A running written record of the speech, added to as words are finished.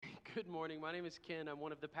Good morning. My name is Ken. I'm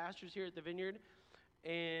one of the pastors here at the Vineyard,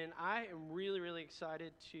 and I am really, really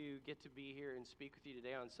excited to get to be here and speak with you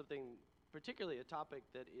today on something, particularly a topic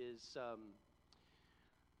that is,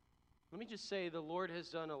 let me just say, the Lord has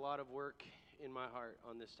done a lot of work in my heart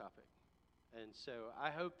on this topic. And so I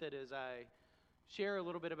hope that as I share a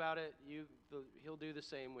little bit about it, He'll do the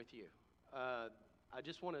same with you. I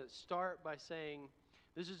just want to start by saying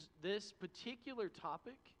this particular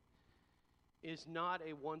topic is not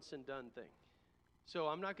a once and done thing. So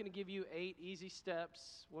I'm not going to give you 8 easy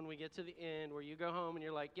steps when we get to the end where you go home and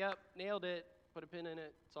you're like, yep, nailed it, put a pin in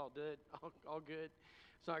it, it's all good, all good.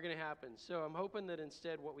 It's not going to happen. So I'm hoping that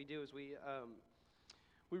instead what we do is we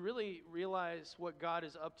really realize what God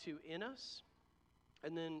is up to in us,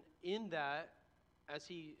 and then in that, as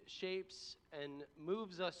He shapes and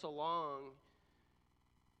moves us along,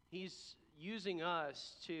 He's using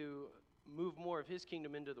us to move more of His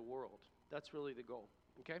kingdom into the world. That's really the goal,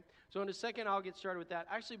 okay? So in a second, I'll get started with that.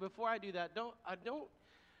 Actually, before I do that,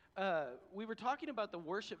 we were talking about the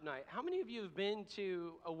worship night. How many of you have been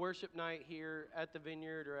to a worship night here at the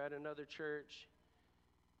Vineyard or at another church?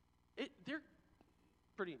 They're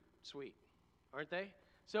pretty sweet, aren't they?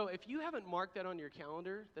 So if you haven't marked that on your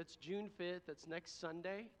calendar, that's June 5th, that's next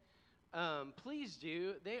Sunday. Please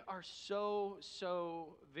do. They are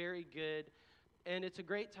so very good. And it's a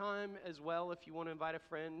great time as well if you want to invite a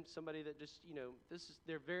friend, somebody that just,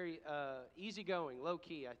 they're very easygoing,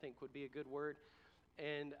 low-key, I think would be a good word.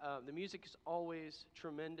 And the music is always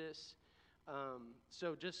tremendous.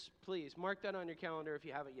 So just please mark that on your calendar if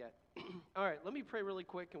you haven't yet. All right, let me pray really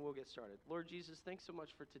quick and we'll get started. Lord Jesus, thanks so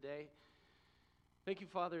much for today. Thank you,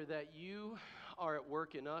 Father, that you are at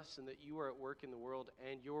work in us and that you are at work in the world,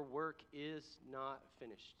 and your work is not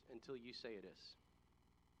finished until you say it is.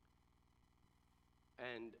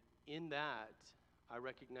 And in that, I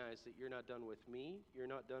recognize that you're not done with me. You're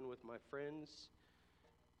not done with my friends.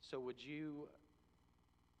 So would you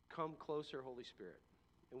come closer, Holy Spirit?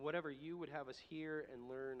 And whatever you would have us hear and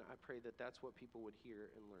learn, I pray that that's what people would hear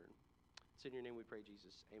and learn. It's in your name we pray,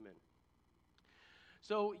 Jesus. Amen.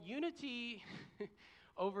 So unity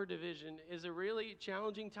over division is a really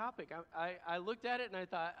challenging topic. I looked at it and I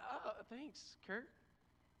thought, oh, thanks, Kurt,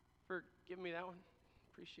 for giving me that one.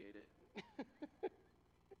 Appreciate it.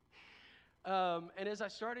 And as I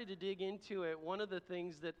started to dig into it, one of the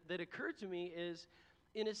things that occurred to me is,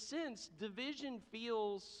 in a sense, division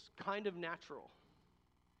feels kind of natural.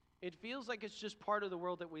 It feels like it's just part of the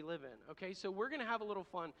world that we live in, okay? So we're going to have a little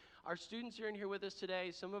fun. Our students are in here with us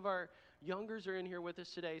today. Some of our youngers are in here with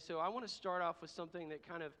us today. So I want to start off with something that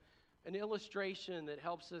kind of an illustration that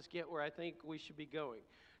helps us get where I think we should be going.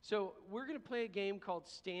 So we're going to play a game called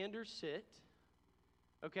Stand or Sit,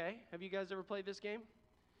 okay? Have you guys ever played this game?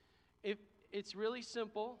 It's really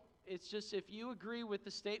simple. It's just if you agree with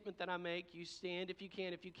the statement that I make, you stand if you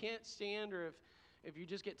can. If you can't stand, or if you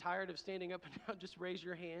just get tired of standing up and down, just raise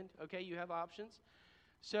your hand, okay? You have options.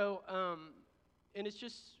 So, and it's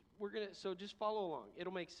just, so just follow along.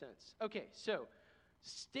 It'll make sense. Okay, so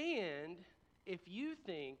stand if you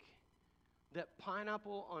think that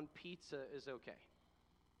pineapple on pizza is okay.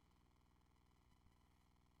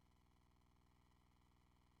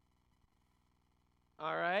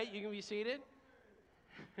 All right, you can be seated.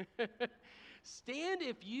 Stand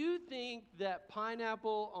if you think that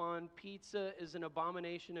pineapple on pizza is an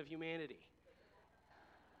abomination of humanity.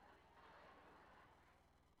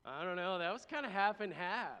 I don't know, that was kind of half and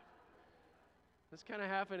half. That's kind of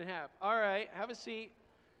half and half. All right, have a seat.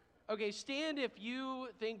 Okay, stand if you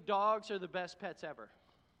think dogs are the best pets ever.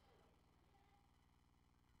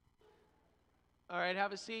 All right,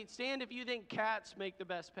 have a seat. Stand if you think cats make the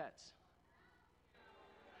best pets.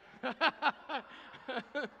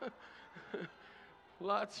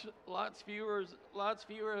 lots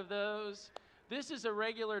fewer of those. This is a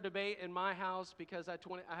regular debate in my house because I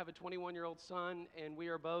have a 21-year-old son and we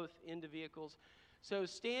are both into vehicles. So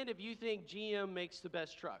stand if you think GM makes the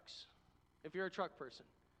best trucks, if you're a truck person.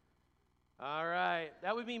 All right,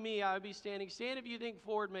 that would be me. I would be standing. Stand if you think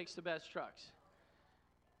Ford makes the best trucks.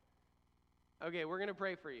 Okay, we're going to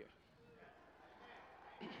pray for you.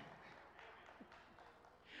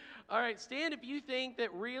 All right, stand if you think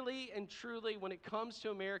that really and truly, when it comes to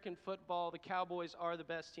American football, the Cowboys are the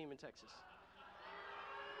best team in Texas.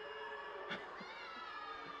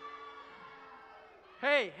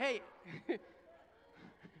 Hey.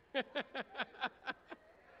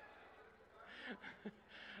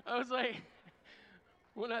 I was like,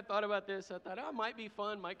 when I thought about this, I thought, oh, it might be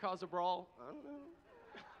fun, might cause a brawl. I don't know.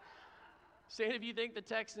 Stand if you think the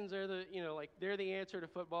Texans are they're the answer to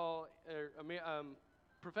football, or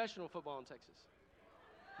professional football in Texas.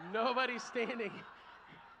 Nobody's standing.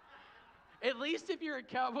 At least if you're a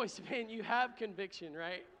Cowboys fan, you have conviction,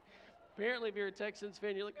 right? Apparently, if you're a Texans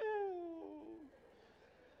fan, you're like, oh.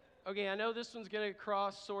 Okay, I know this one's going to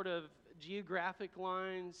cross sort of geographic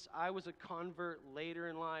lines. I was a convert later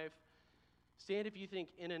in life. Stand if you think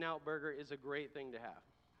In-N-Out Burger is a great thing to have.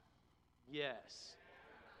 Yes.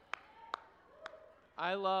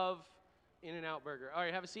 I love In-N-Out Burger. All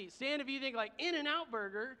right, have a seat. Stand if you think like In-N-Out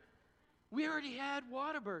Burger, we already had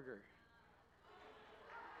Whataburger.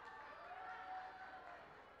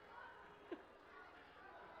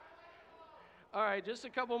 All right, just a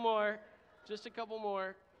couple more. Just a couple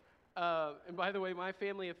more. And by the way, my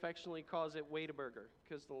family affectionately calls it Wait-A-Burger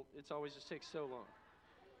because it's always just takes so long.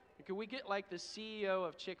 Can we get like the CEO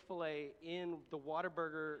of Chick-fil-A in the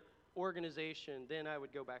Whataburger organization? Then I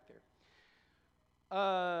would go back there.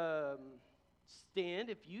 Stand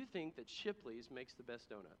if you think that Shipley's makes the best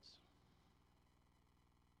donuts.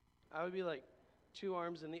 I would be like 2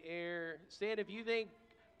 arms in the air. Stand if you think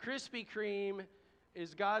Krispy Kreme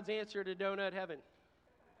is God's answer to donut heaven.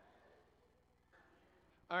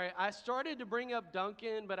 All right, I started to bring up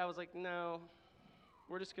Dunkin', but I was like, no,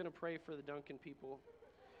 we're just going to pray for the Dunkin' people.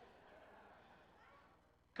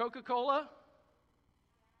 Coca-Cola?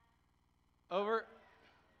 Over?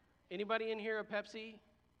 Anybody in here a Pepsi?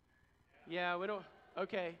 Yeah, we don't.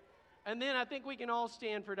 Okay. And then I think we can all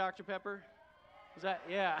stand for Dr. Pepper. Is that?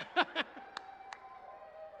 Yeah.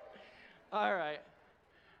 All right.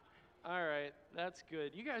 All right. That's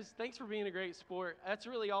good. You guys, thanks for being a great sport. That's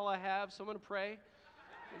really all I have, so I'm going to pray.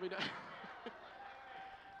 We'll be done.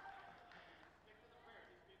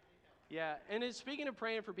 Yeah, and speaking of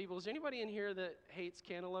praying for people, is there anybody in here that hates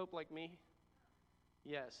cantaloupe like me?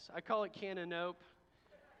 Yes, I call it cananope.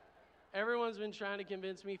 Everyone's been trying to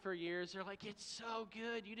convince me for years. They're like, it's so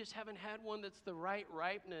good. You just haven't had one that's the right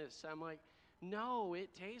ripeness. I'm like, no,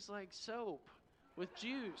 it tastes like soap with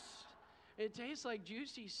juice. It tastes like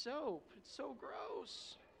juicy soap. It's so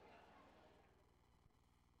gross.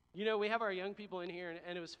 You know, we have our young people in here,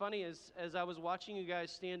 and it was funny as I was watching you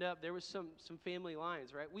guys stand up, there was some family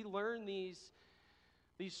lines, right? We learn these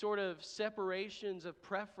sort of separations of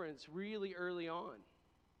preference really early on.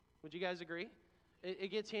 Would you guys agree?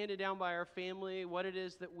 It gets handed down by our family, what it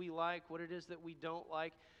is that we like, what it is that we don't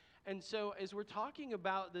like. And so as we're talking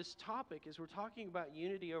about this topic, as we're talking about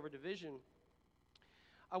unity over division,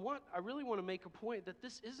 I really want to make a point that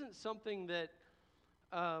this isn't something that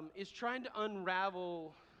is trying to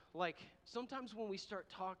unravel. Like, sometimes when we start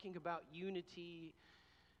talking about unity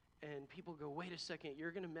and people go, wait a second,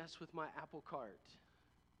 you're going to mess with my apple cart.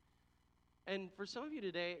 And for some of you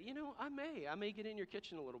today, you know, I may get in your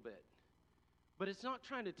kitchen a little bit. But it's not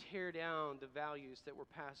trying to tear down the values that were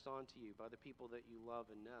passed on to you by the people that you love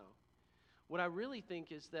and know. What I really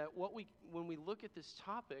think is that when we look at this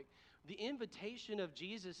topic, the invitation of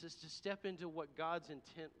Jesus is to step into what God's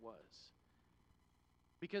intent was.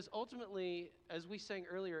 Because ultimately, as we sang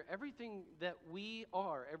earlier, everything that we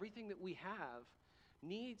are, everything that we have,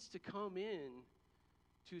 needs to come in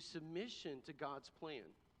to submission to God's plan.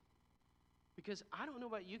 Because I don't know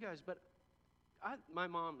about you guys, but my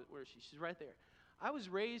mom, where is she? She's right there. I was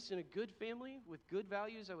raised in a good family with good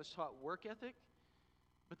values. I was taught work ethic.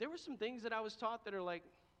 But there were some things that I was taught that are like,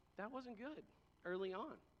 that wasn't good early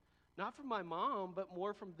on. Not from my mom, but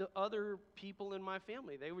more from the other people in my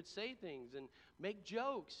family. They would say things and make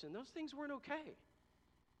jokes, and those things weren't okay.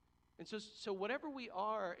 And so whatever we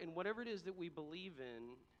are and whatever it is that we believe in,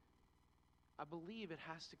 I believe it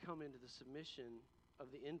has to come into the submission of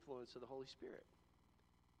the influence of the Holy Spirit.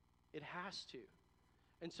 It has to.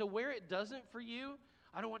 And so where it doesn't for you,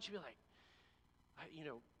 I don't want you to be like,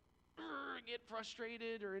 get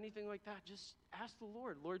frustrated or anything like that. Just ask the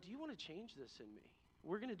Lord, do you want to change this in me?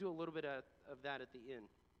 We're going to do a little bit of that at the end.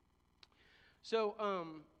 So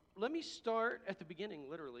let me start at the beginning,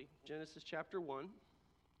 literally, Genesis chapter 1,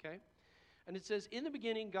 okay? And it says, in the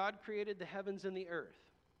beginning, God created the heavens and the earth.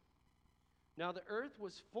 Now the earth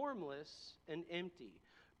was formless and empty.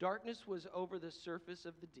 Darkness was over the surface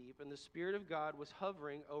of the deep, and the Spirit of God was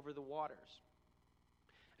hovering over the waters.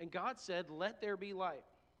 And God said, let there be light.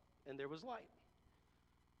 And there was light.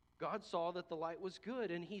 God saw that the light was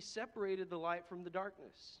good, and he separated the light from the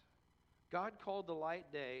darkness. God called the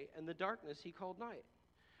light day, and the darkness he called night.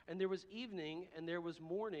 And there was evening, and there was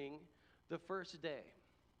morning the first day.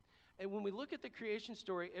 And when we look at the creation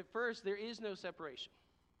story, at first there is no separation,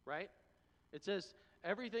 right? It says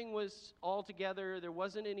everything was all together. There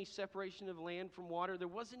wasn't any separation of land from water. There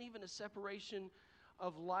wasn't even a separation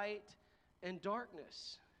of light and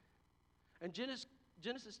darkness. And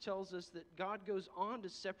Genesis tells us that God goes on to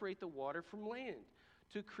separate the water from land,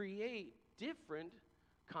 to create different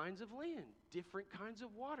kinds of land, different kinds of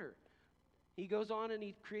water. He goes on and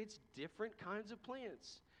he creates different kinds of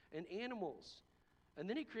plants and animals. And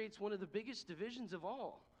then he creates one of the biggest divisions of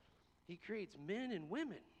all. He creates men and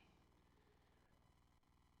women.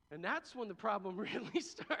 And that's when the problem really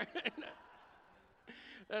started.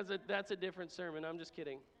 That's a different sermon. I'm just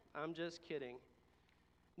kidding. I'm just kidding.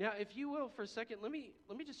 Now, if you will, for a second, let me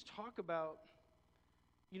just talk about,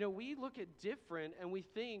 we look at different and we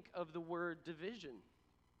think of the word division.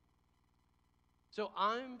 So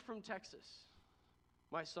I'm from Texas.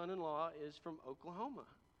 My son-in-law is from Oklahoma.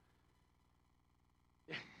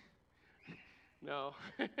 No.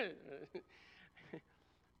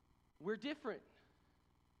 We're different.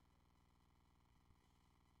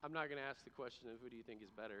 I'm not going to ask the question of who do you think is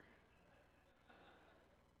better.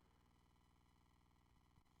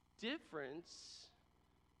 Difference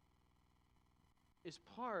is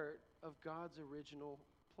part of God's original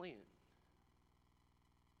plan.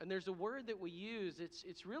 And there's a word that we use,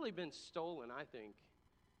 it's really been stolen, I think.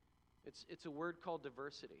 It's a word called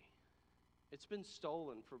diversity. It's been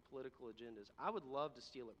stolen for political agendas. I would love to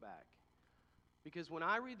steal it back. Because when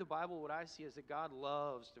I read the Bible, what I see is that God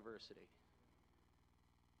loves diversity.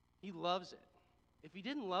 He loves it. If he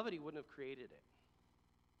didn't love it, he wouldn't have created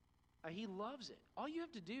it. He loves it. All you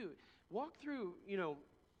have to do, walk through,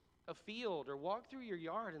 a field or walk through your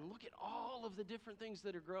yard and look at all of the different things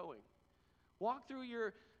that are growing. Walk through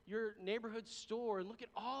your neighborhood store and look at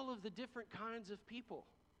all of the different kinds of people.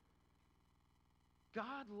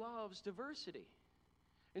 God loves diversity.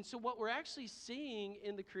 And so what we're actually seeing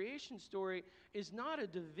in the creation story is not a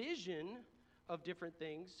division of different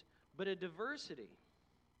things, but a diversity.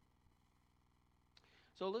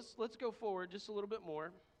 So let's go forward just a little bit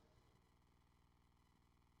more.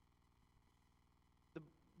 The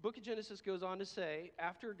book of Genesis goes on to say,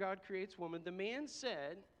 after God creates woman, the man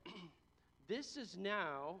said, "This is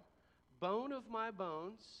now bone of my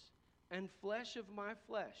bones and flesh of my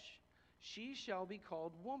flesh. She shall be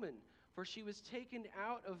called woman, for she was taken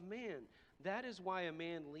out of man. That is why a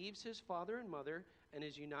man leaves his father and mother and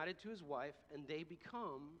is united to his wife, and they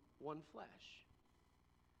become one flesh."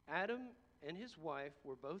 Adam and his wife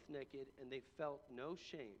were both naked, and they felt no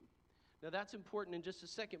shame. Now that's important in just a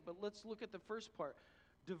second, but let's look at the first part.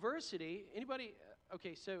 Diversity, anybody,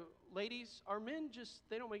 okay, so ladies, are men just,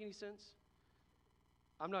 they don't make any sense?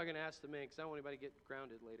 I'm not going to ask the men because I don't want anybody to get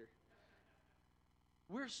grounded later.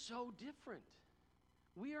 We're so different.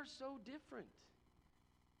 We are so different.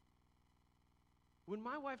 When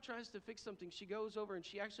my wife tries to fix something, she goes over and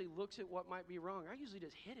she actually looks at what might be wrong. I usually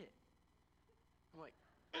just hit it. I'm like,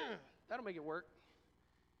 that'll make it work.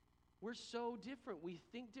 We're so different. We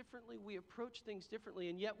think differently. We approach things differently.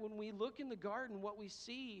 And yet when we look in the garden, what we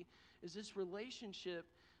see is this relationship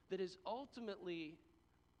that is ultimately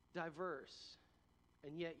diverse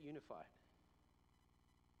and yet unified.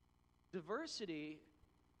 Diversity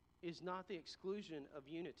is not the exclusion of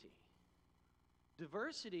unity.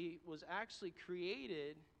 Diversity was actually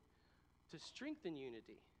created to strengthen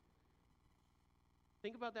unity.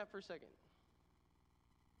 Think about that for a second.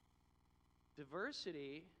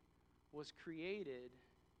 Diversity was created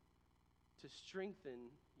to strengthen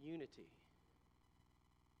unity.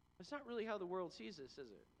 That's not really how the world sees this,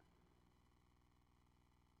 is it?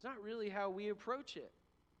 It's not really how we approach it.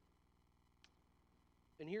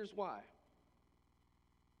 And here's why.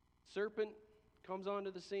 Serpent comes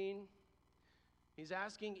onto the scene. He's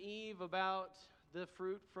asking Eve about the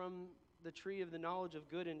fruit from the tree of the knowledge of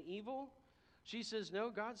good and evil. She says, no,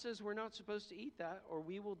 God says we're not supposed to eat that or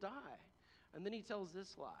we will die. And then he tells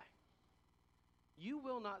this lie. You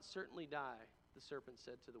will not certainly die, the serpent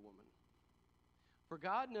said to the woman. For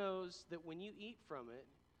God knows that when you eat from it,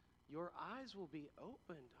 your eyes will be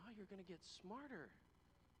opened. Oh, you're going to get smarter.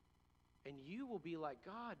 And you will be like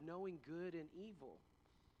God, knowing good and evil.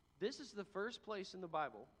 This is the first place in the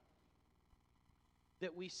Bible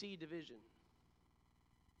that we see division.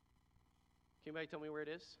 Can anybody tell me where it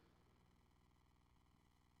is?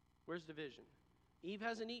 Where's division? Eve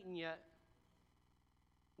hasn't eaten yet.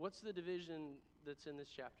 What's the division that's in this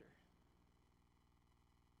chapter?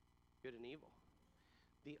 Good and evil.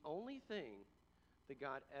 The only thing that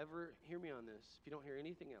God ever, hear me on this, if you don't hear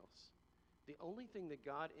anything else, the only thing that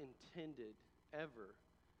God intended ever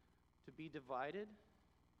to be divided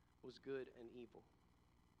was good and evil.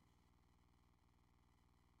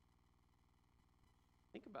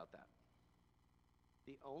 Think about that.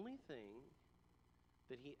 The only thing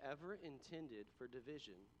that he ever intended for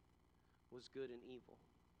division was good and evil.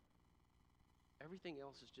 Everything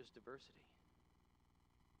else is just diversity.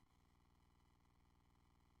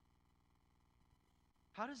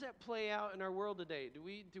 How does that play out in our world today? Do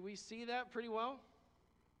we see that pretty well?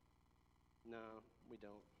 No, we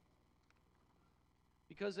don't.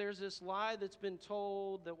 Because there's this lie that's been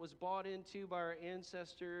told that was bought into by our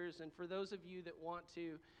ancestors. And for those of you that want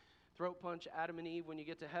to throat punch Adam and Eve when you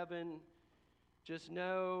get to heaven, just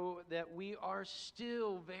know that we are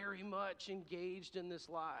still very much engaged in this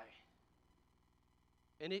lie.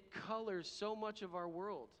 And it colors so much of our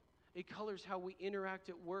world. It colors how we interact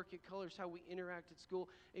at work. It colors how we interact at school.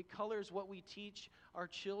 It colors what we teach our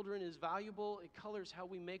children is valuable. It colors how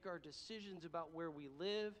we make our decisions about where we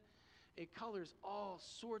live. It colors all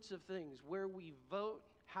sorts of things. Where we vote,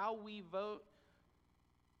 how we vote.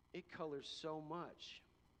 It colors so much.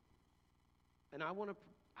 And I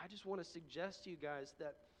just want to suggest to you guys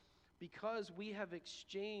that because we have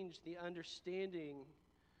exchanged the understanding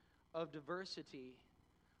of diversity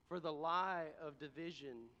for the lie of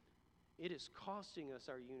division, it is costing us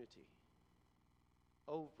our unity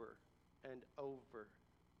over and over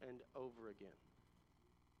and over again.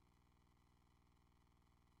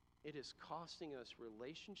 It is costing us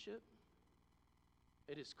relationship.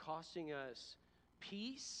 It is costing us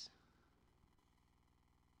peace.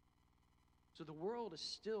 So the world is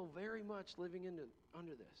still very much living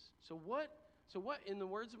under this. So what, in the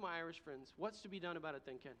words of my Irish friends, what's to be done about it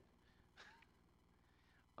then, Ken?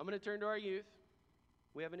 I'm going to turn to our youth.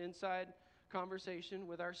 We have an inside conversation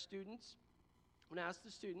with our students. I'm going to ask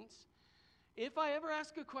the students, if I ever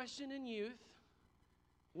ask a question in youth,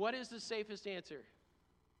 what is the safest answer?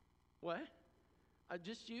 What?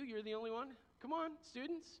 Just you? You're the only one? Come on,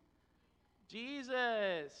 students.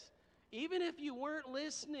 Jesus. Even if you weren't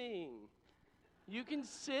listening, you can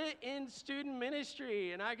sit in student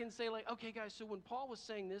ministry and I can say like, okay guys, so when Paul was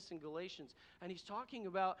saying this in Galatians and he's talking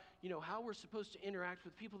about, how we're supposed to interact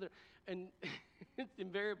with people that, and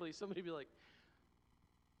invariably somebody would be like,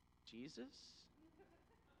 Jesus?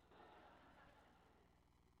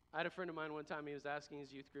 I had a friend of mine one time, he was asking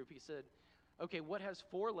his youth group, he said, okay, what has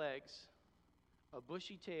 4 legs, a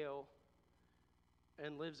bushy tail,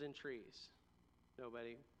 and lives in trees?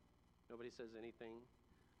 Nobody says anything.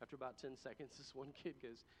 After about 10 seconds, this one kid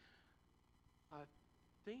goes, I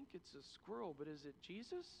think it's a squirrel, but is it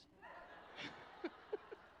Jesus?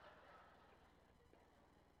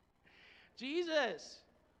 Jesus.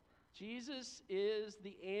 Jesus is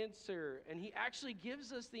the answer, and he actually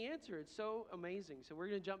gives us the answer. It's so amazing. So we're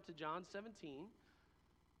going to jump to John 17.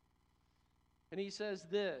 And he says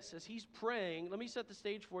this, as he's praying, let me set the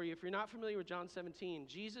stage for you. If you're not familiar with John 17,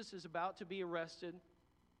 Jesus is about to be arrested,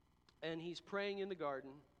 and he's praying in the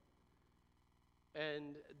garden.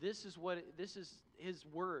 And this is his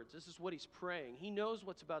words. This is what he's praying. He knows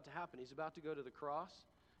what's about to happen. He's about to go to the cross.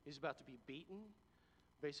 He's about to be beaten,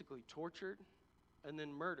 basically tortured, and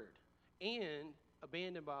then murdered, and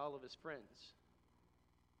abandoned by all of his friends.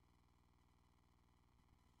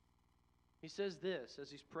 He says this as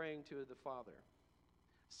he's praying to the Father.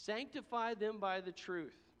 Sanctify them by the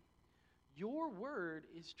truth. Your word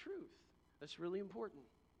is truth. That's really important.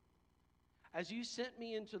 As you sent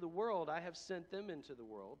me into the world, I have sent them into the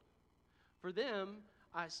world. For them,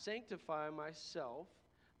 I sanctify myself,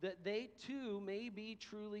 that they too may be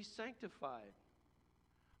truly sanctified.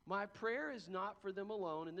 My prayer is not for them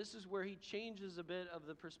alone, and this is where he changes a bit of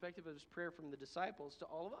the perspective of his prayer from the disciples to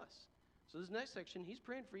all of us. So this next section, he's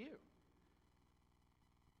praying for you.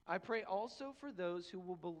 I pray also for those who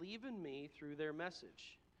will believe in me through their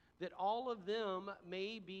message, that all of them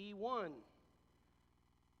may be one.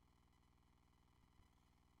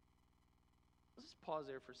 Let's just pause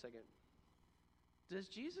there for a second. Does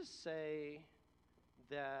Jesus say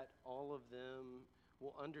that all of them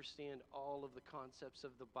will understand all of the concepts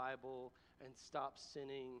of the Bible and stop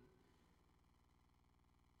sinning?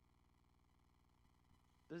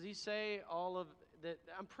 Does he say all of that?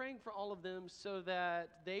 I'm praying for all of them so that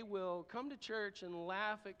they will come to church and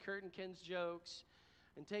laugh at Kurt and Ken's jokes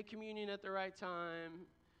and take communion at the right time,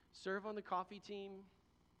 serve on the coffee team.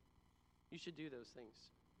 You should do those things.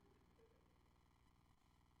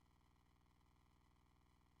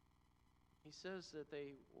 He says that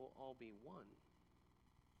they will all be one.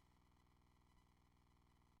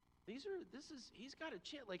 He's got a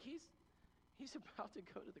chance, like he's about to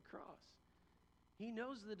go to the cross. He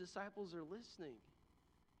knows the disciples are listening.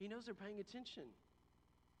 He knows they're paying attention.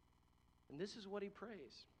 And this is what he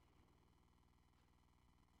prays.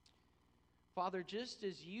 Father, just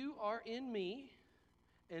as you are in me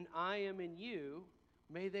and I am in you,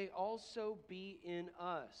 may they also be in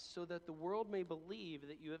us, so that the world may believe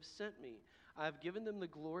that you have sent me. I have given them the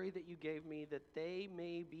glory that you gave me, that they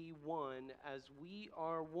may be one as we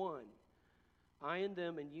are one. I and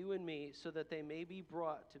them and you and me, so that they may be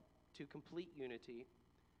brought to complete unity.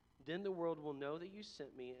 Then the world will know that you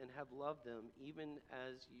sent me and have loved them, even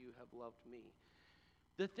as you have loved me.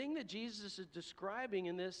 The thing that Jesus is describing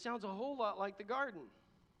in this sounds a whole lot like the garden.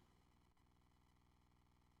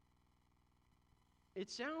 It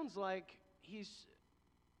sounds like he's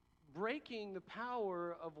breaking the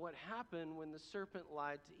power of what happened when the serpent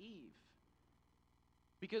lied to Eve.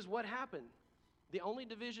 Because what happened? The only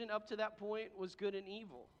division up to that point was good and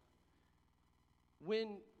evil.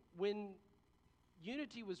 When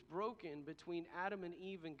unity was broken between Adam and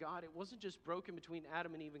Eve and God, it wasn't just broken between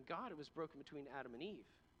Adam and Eve and God, it was broken between Adam and Eve.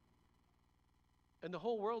 And the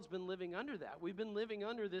whole world's been living under that. We've been living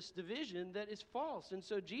under this division that is false. And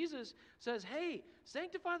so Jesus says, hey,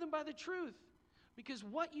 sanctify them by the truth. Because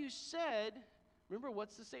what you said, remember,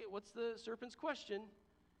 what's the serpent's question?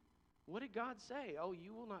 What did God say? Oh,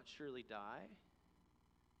 you will not surely die.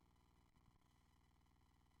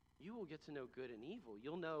 You will get to know good and evil.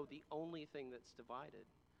 You'll know the only thing that's divided.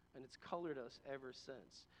 And it's colored us ever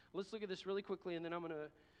since. Let's look at this really quickly, and then I'm going to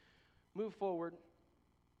move forward.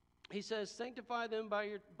 He says, sanctify them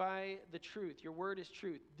by the truth. Your word is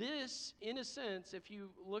truth. This, in a sense, if you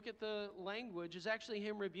look at the language, is actually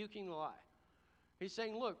him rebuking the lie. He's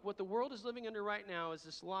saying, look, what the world is living under right now is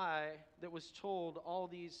this lie that was told all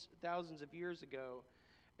these thousands of years ago.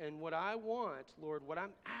 And what I want, Lord, what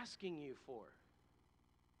I'm asking you for,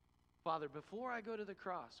 Father, before I go to the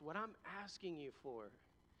cross, what I'm asking you for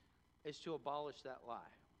is to abolish that lie.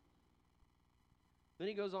 Then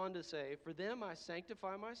he goes on to say, for them I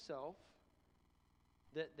sanctify myself,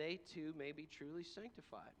 that they too may be truly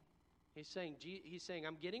sanctified. He's saying,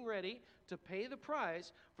 I'm getting ready to pay the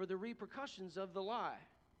price for the repercussions of the lie.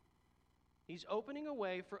 He's opening a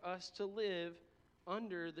way for us to live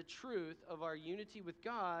under the truth of our unity with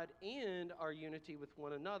God and our unity with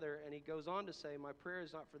one another. And he goes on to say, my prayer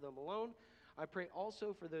is not for them alone. I pray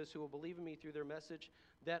also for those who will believe in me through their message,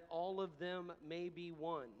 that all of them may be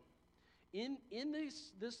one. In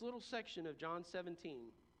this little section of John 17,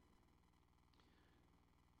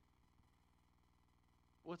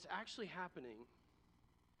 what's actually happening,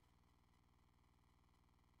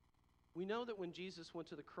 we know that when Jesus went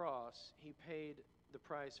to the cross, he paid the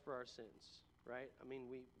price for our sins, right? I mean,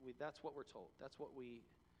 we that's what we're told. That's what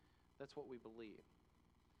we believe.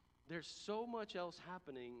 There's so much else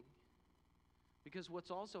happening, because what's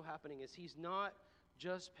also happening is he's not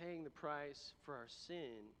just paying the price for our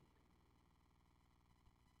sin.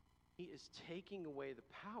 He is taking away the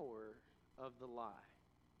power of the lie.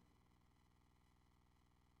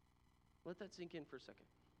 Let that sink in for a second.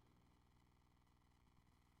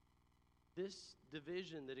 This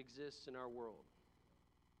division that exists in our world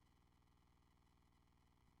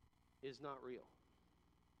is not real.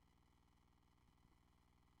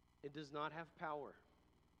 It does not have power,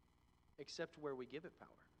 except where we give it power.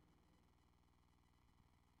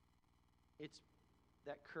 It's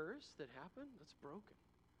that curse that happened, that's broken.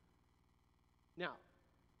 Now,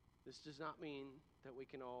 this does not mean that we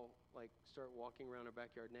can all start walking around our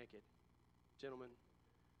backyard naked. Gentlemen,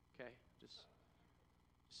 okay, just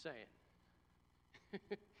saying.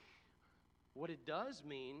 What it does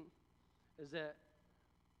mean is that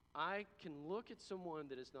I can look at someone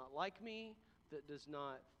that is not like me, that does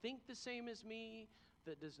not think the same as me,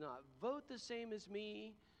 that does not vote the same as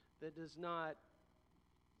me, that does not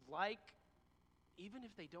like, even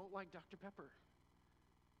if they don't like Dr. Pepper.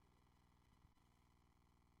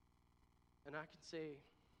 And I can say,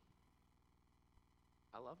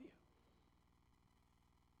 I love you.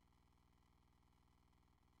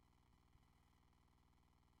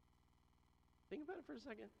 Think about it for a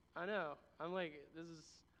second. I know. I'm like,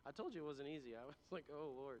 I told you it wasn't easy. I was like,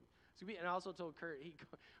 oh, Lord. And I also told Kurt, we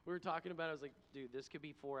were talking about it. I was like, dude, this could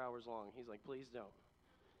be 4 hours long. He's like, please don't.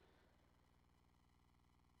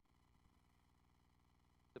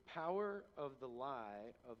 The power of the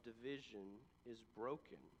lie of division is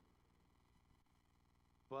broken,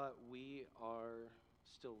 but we are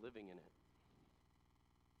still living in it.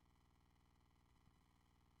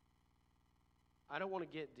 I don't want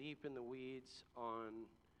to get deep in the weeds on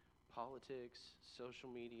politics, social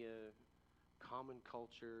media, common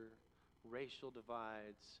culture, racial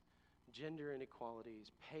divides, gender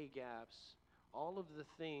inequalities, pay gaps, all of the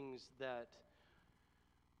things that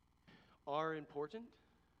are important,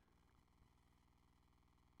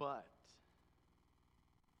 but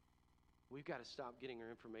we've got to stop getting our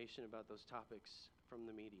information about those topics from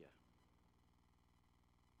the media.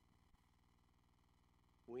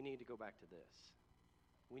 We need to go back to this.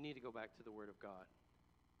 We need to go back to the Word of God.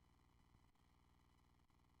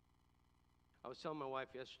 I was telling my wife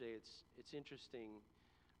yesterday, it's interesting.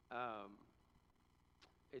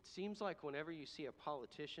 It seems like whenever you see a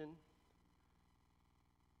politician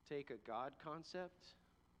take a God concept,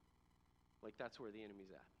 like that's where the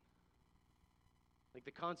enemy's at. Like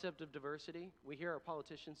the concept of diversity, we hear our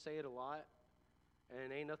politicians say it a lot,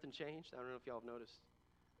 and ain't nothing changed. I don't know if y'all have noticed.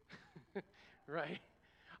 Right?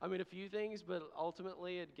 I mean, a few things, but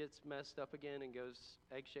ultimately it gets messed up again and goes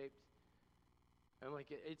egg-shaped. I'm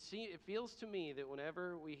like, it feels to me that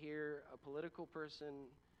whenever we hear a political person,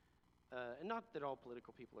 and not that all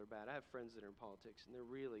political people are bad. I have friends that are in politics, and they're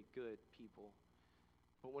really good people.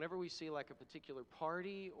 But whenever we see like a particular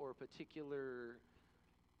party or a particular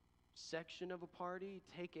section of a party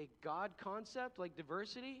take a God concept like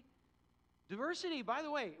diversity, by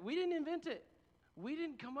the way, we didn't invent it. We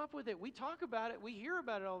didn't come up with it. We talk about it. We hear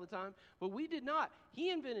about it all the time, but we did not.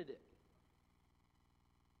 He invented it.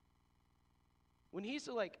 When he's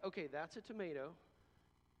like, okay, that's a tomato,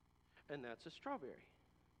 and that's a strawberry.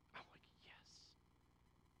 I'm like, yes.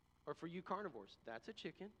 Or for you carnivores, that's a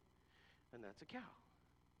chicken, and that's a cow.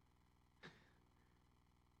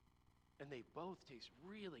 And they both taste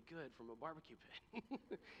really good from a barbecue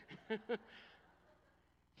pit.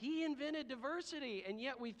 He invented diversity, and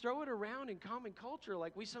yet we throw it around in common culture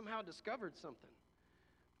like we somehow discovered something.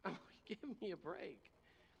 I'm like, give me a break.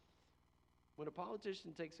 When a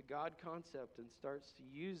politician takes a God concept and starts to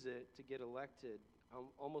use it to get elected,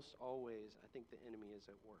 almost always I think the enemy is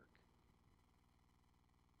at work.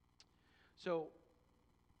 So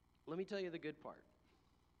let me tell you the good part.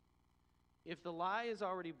 If the lie is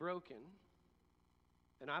already broken,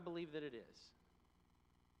 and I believe that it is,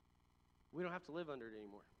 we don't have to live under it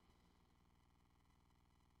anymore.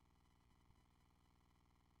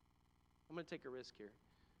 I'm going to take a risk here.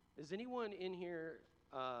 Is anyone in here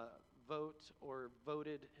vote or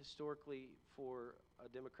voted historically for a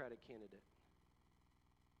Democratic candidate?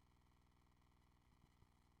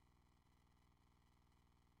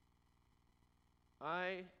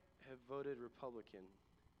 I have voted Republican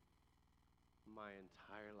my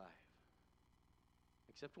entire life,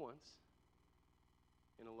 except once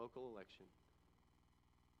in a local election.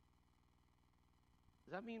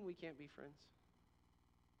 Does that mean we can't be friends?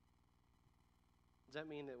 Does that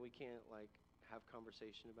mean that we can't, like, have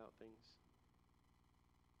conversation about things?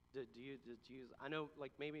 Do you, I know,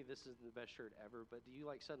 like, maybe this isn't the best shirt ever, but do you,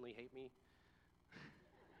 like, suddenly hate me?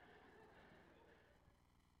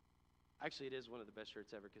 Actually, it is one of the best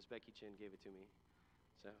shirts ever because Becky Chin gave it to me.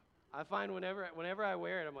 So I find whenever I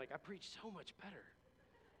wear it, I'm like, I preach so much better.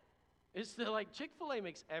 It's the, like, Chick-fil-A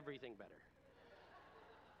makes everything better.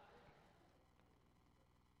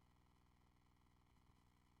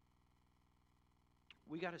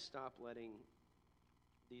 We got to stop letting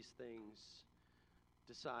these things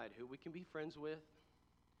decide who we can be friends with,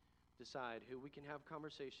 decide who we can have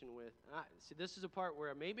conversation with. See, this is a part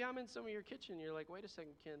where maybe I'm in some of your kitchen. You're like, wait a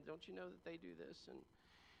second, Ken, don't you know that they do this? And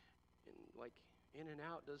like,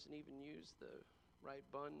 In-N-Out doesn't even use the right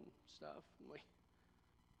bun stuff. I'm like,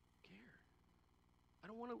 I don't care. I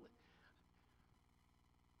don't want to.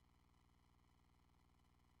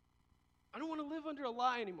 I don't want to live under a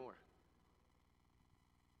lie anymore.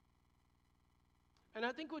 And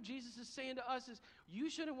I think what Jesus is saying to us is, you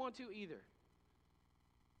shouldn't want to either.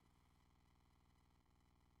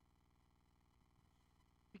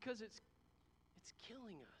 Because it's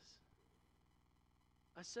killing us.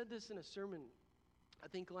 I said this in a sermon, I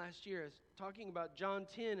think last year. I was talking about John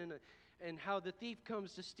 10 and how the thief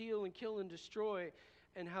comes to steal and kill and destroy,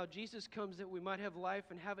 and how Jesus comes that we might have life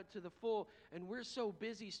and have it to the full. And we're so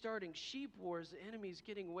busy starting sheep wars, the enemy's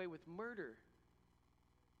getting away with murder.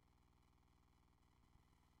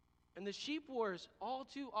 And the sheep wars, all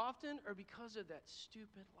too often, are because of that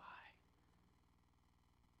stupid lie.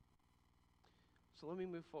 So let me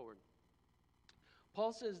move forward.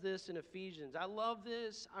 Paul says this in Ephesians. I love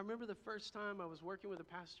this. I remember the first time I was working with a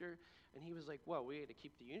pastor, and he was like, well, we had to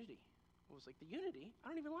keep the unity. I was like, the unity? I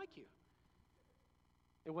don't even like you.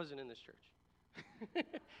 It wasn't in this church.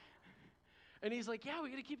 And he's like, yeah, we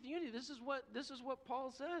got to keep the unity. This is what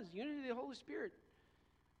Paul says, unity of the Holy Spirit.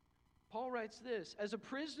 Paul writes this, as a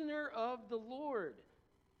prisoner of the Lord.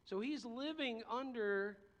 So he's living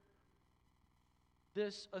under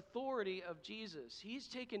this authority of Jesus. He's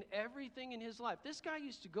taken everything in his life. This guy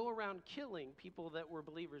used to go around killing people that were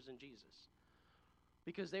believers in Jesus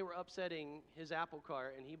because they were upsetting his apple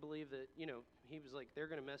cart, and he believed that, he was like, they're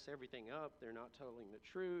going to mess everything up. They're not telling the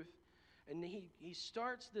truth. And he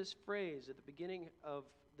starts this phrase at the beginning of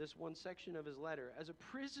this one section of his letter. As a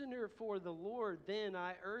prisoner for the Lord, then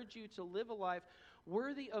I urge you to live a life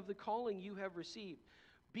worthy of the calling you have received.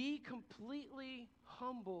 Be completely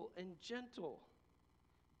humble and gentle.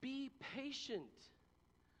 Be patient,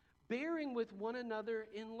 bearing with one another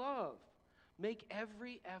in love. Make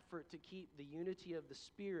every effort to keep the unity of the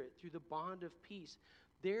Spirit through the bond of peace.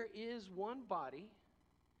 There is one body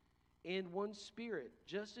and one Spirit,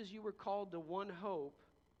 just as you were called to one hope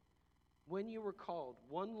when you were called,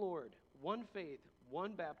 one Lord, one faith,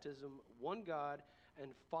 one baptism, one God,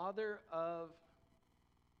 and Father of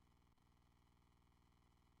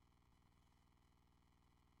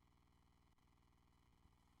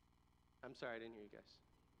I'm sorry, I didn't hear you guys.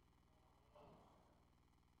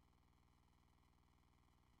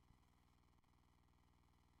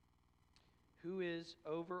 Who is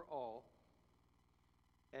over all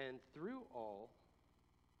and through all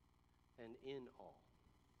and in all.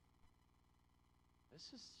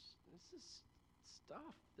 This is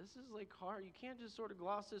stuff. This is like hard. You can't just sort of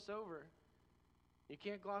gloss this over. You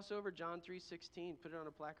can't gloss over John 3:16, put it on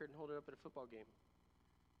a placard and hold it up at a football game.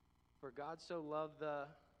 For God so loved the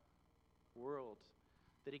world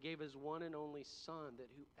that he gave his one and only Son, that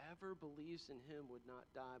whoever believes in him would not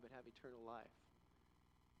die but have eternal life.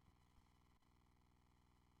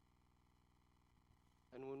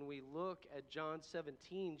 And when we look at John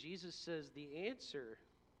 17, Jesus says the answer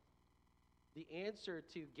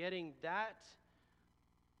to getting that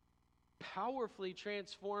powerfully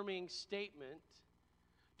transforming statement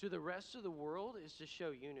to the rest of the world is to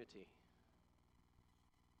show unity.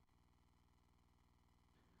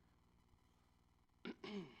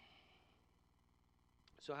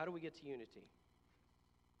 So how do we get to unity?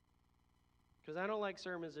 Because I don't like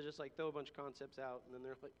sermons that just like throw a bunch of concepts out and then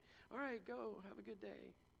they're like, all right, go, have a good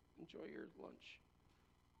day. Enjoy your lunch.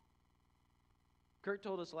 Kurt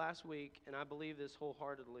told us last week, and I believe this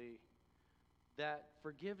wholeheartedly, that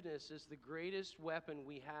forgiveness is the greatest weapon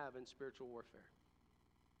we have in spiritual warfare.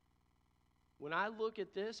 When I look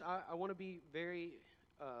at this, I want to be very,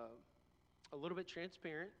 a little bit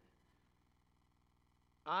transparent.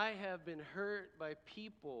 I have been hurt by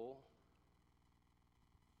people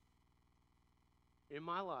in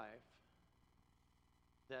my life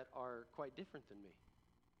that are quite different than me.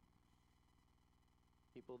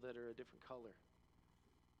 People that are a different color.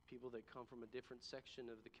 People that come from a different section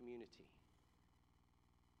of the community.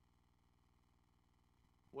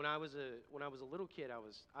 When I was a little kid,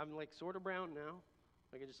 I'm like sort of brown now.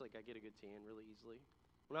 I get a good tan really easily.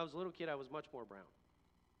 When I was a little kid, I was much more brown.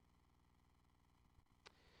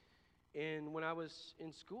 And when I was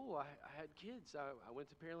in school, I had kids. I went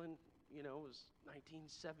to Pearland, it was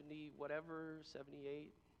 1970, whatever,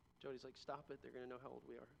 78. Jody's like, stop it, they're going to know how old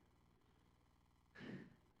we are.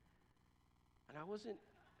 And I wasn't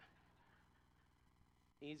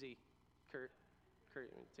easy, Kurt,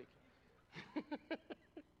 take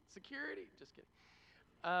security, just kidding.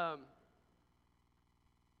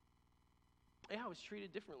 Yeah, I was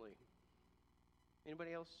treated differently.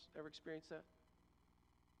 Anybody else ever experienced that?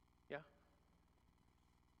 Yeah?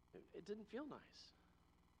 It didn't feel nice.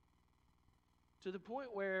 To the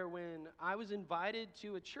point where when I was invited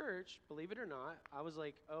to a church, believe it or not, I was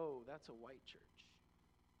like, oh, that's a white church.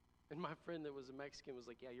 And my friend that was a Mexican was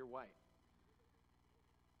like, yeah, you're white.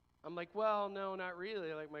 I'm like, well, no, not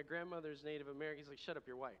really. Like, my grandmother's Native American. He's like, shut up,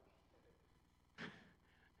 you're white.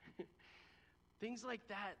 Things like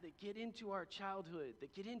that get into our childhood,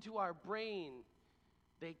 that get into our brain,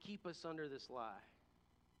 they keep us under this lie.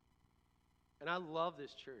 And I love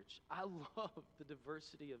this church. I love the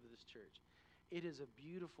diversity of this church. It is a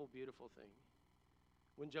beautiful, beautiful thing.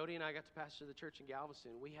 When Jody and I got to pastor the church in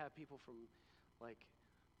Galveston, we had people from like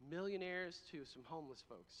millionaires to some homeless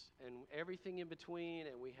folks and everything in between,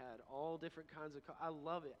 and we had all different kinds of, I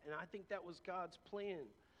love it. And I think that was God's plan.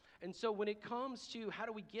 And so when it comes to how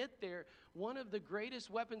do we get there, one of the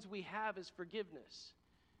greatest weapons we have is forgiveness.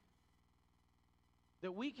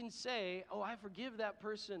 That we can say, oh, I forgive that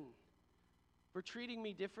person for treating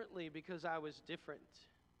me differently because I was different.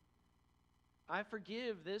 I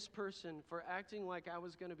forgive this person for acting like I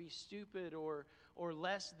was going to be stupid or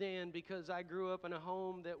less than because I grew up in a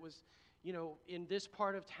home that was, in this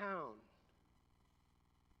part of town.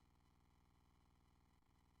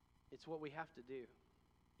 It's what we have to do,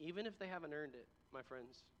 even if they haven't earned it, my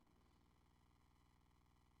friends.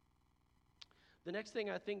 The next thing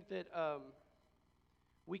I think that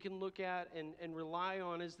we can look at and rely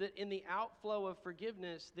on is that in the outflow of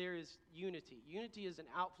forgiveness, there is unity. Unity is an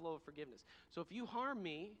outflow of forgiveness. So if you harm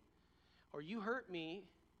me or you hurt me,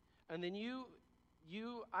 and then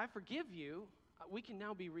I forgive you, we can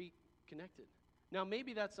now be reconnected. Now,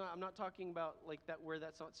 maybe I'm not talking about like that where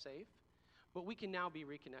that's not safe, but we can now be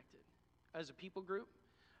reconnected as a people group,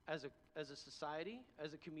 as a society,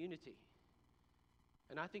 as a community.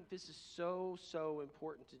 And I think this is so, so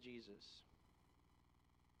important to Jesus.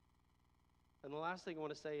 And the last thing I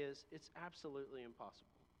want to say is, it's absolutely impossible.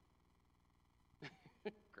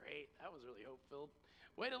 Great, that was really hope-filled.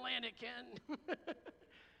 Way to land it, Ken.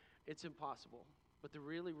 It's impossible. But the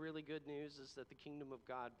really, really good news is that the kingdom of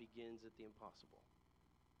God begins at the impossible.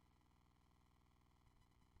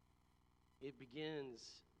 It begins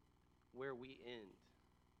where we end.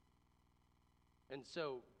 And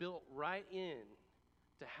so, built right in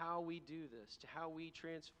to how we do this, to how we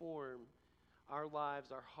transform our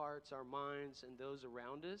lives, our hearts, our minds, and those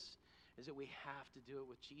around us, is that we have to do it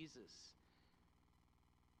with Jesus.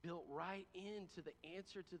 Built right into the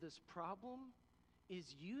answer to this problem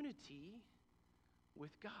is unity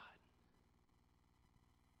with God.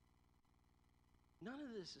 None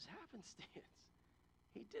of this is happenstance.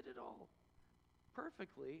 He did it all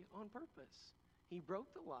perfectly on purpose. He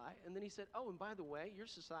broke the lie, and then he said, oh, and by the way, your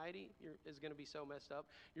society is going to be so messed up,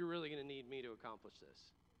 you're really going to need me to accomplish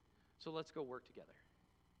this. So let's go work together.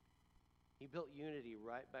 He built unity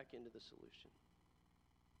right back into the solution.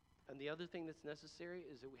 And the other thing that's necessary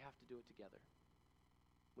is that we have to do it together.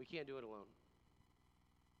 We can't do it alone.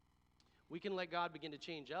 We can let God begin to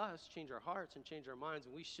change us, change our hearts, and change our minds,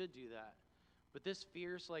 and we should do that. But this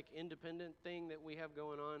fierce, independent thing that we have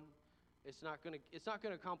going on, it's not going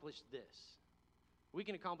to accomplish this. We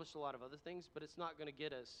can accomplish a lot of other things, but it's not going to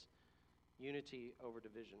get us unity over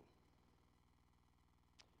division.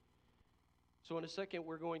 So in a second,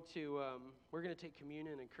 we're going to take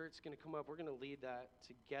communion, and Kurt's going to come up. We're going to lead that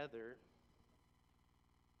together.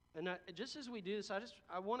 And just as we do this,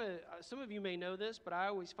 I want to. Some of you may know this, but I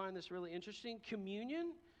always find this really interesting.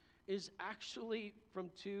 Communion is actually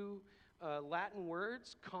from two Latin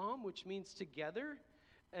words: com, which means together,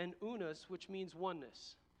 and unus, which means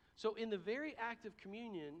oneness. So in the very act of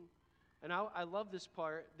communion, and I love this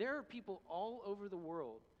part, there are people all over the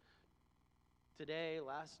world today,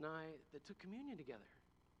 last night, that took communion together.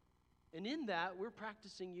 And in that, we're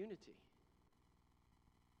practicing unity.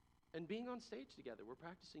 And being on stage together, we're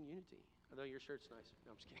practicing unity. Although your shirt's nice.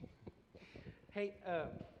 No, I'm just kidding. Hey,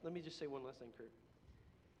 let me just say one last thing, Kurt.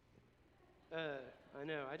 I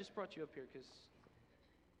know, I just brought you up here because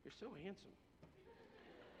you're so handsome.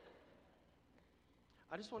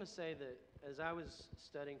 I just want to say that as I was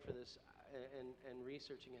studying for this and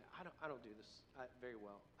researching it, I don't do this very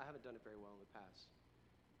well. I haven't done it very well in the past.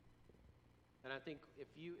 And I think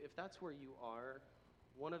if that's where you are,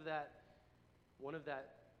 one of that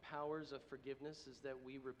powers of forgiveness is that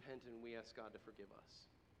we repent and we ask God to forgive us.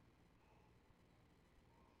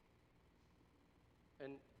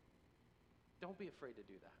 And don't be afraid to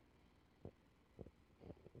do that.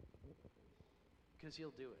 Because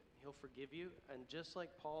he'll do it. He'll forgive you, and just like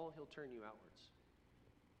Paul, he'll turn you outwards.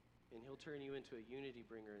 And he'll turn you into a unity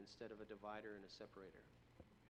bringer instead of a divider and a separator.